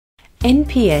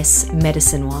NPS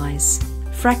MedicineWise.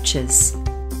 Fractures.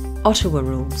 Ottawa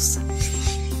Rules.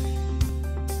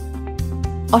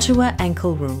 Ottawa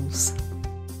Ankle Rules.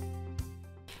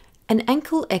 An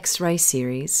ankle X-ray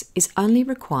series is only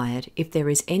required if there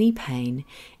is any pain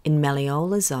in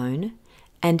malleolar zone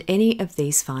and any of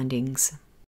these findings: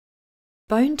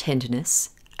 bone tenderness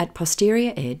at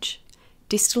posterior edge,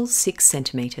 distal 6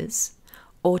 cm,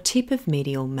 or tip of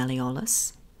medial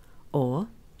malleolus, or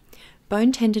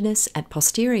bone tenderness at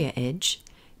posterior edge,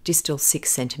 distal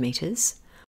 6 cm,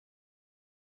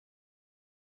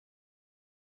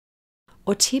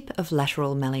 or tip of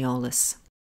lateral malleolus,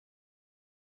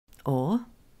 or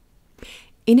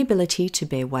inability to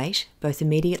bear weight both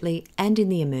immediately and in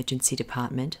the emergency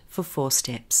department for 4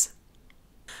 steps.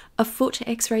 A foot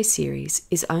X-ray series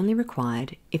is only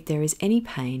required if there is any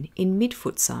pain in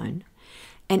midfoot zone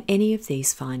and any of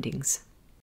these findings: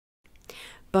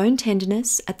 bone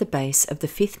tenderness at the base of the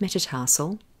 5th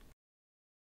metatarsal,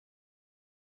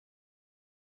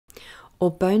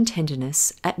 or bone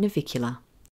tenderness at navicular,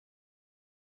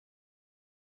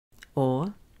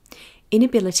 or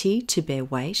inability to bear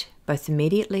weight both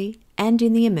immediately and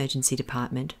in the emergency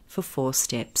department for 4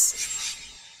 steps.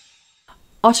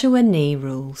 Ottawa Knee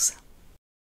Rules.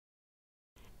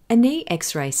 A knee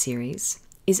X-ray series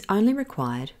is only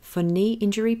required for knee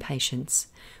injury patients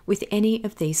with any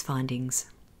of these findings: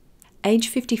 age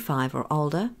 55 or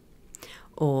older,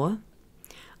 or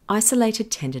isolated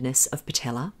tenderness of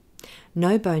patella,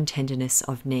 no bone tenderness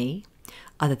of knee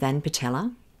other than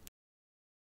patella,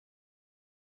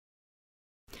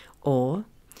 or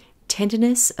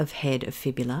tenderness of head of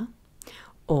fibula,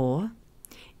 or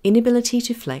inability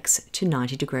to flex to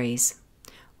 90 degrees,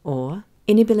 or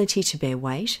inability to bear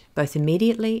weight both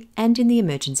immediately and in the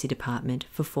emergency department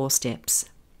for 4 steps,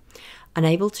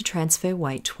 unable to transfer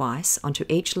weight twice onto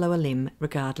each lower limb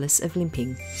regardless of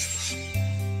limping.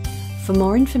 For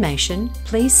more information,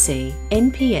 please see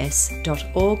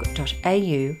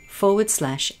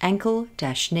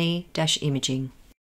nps.org.au/ankle-knee-imaging.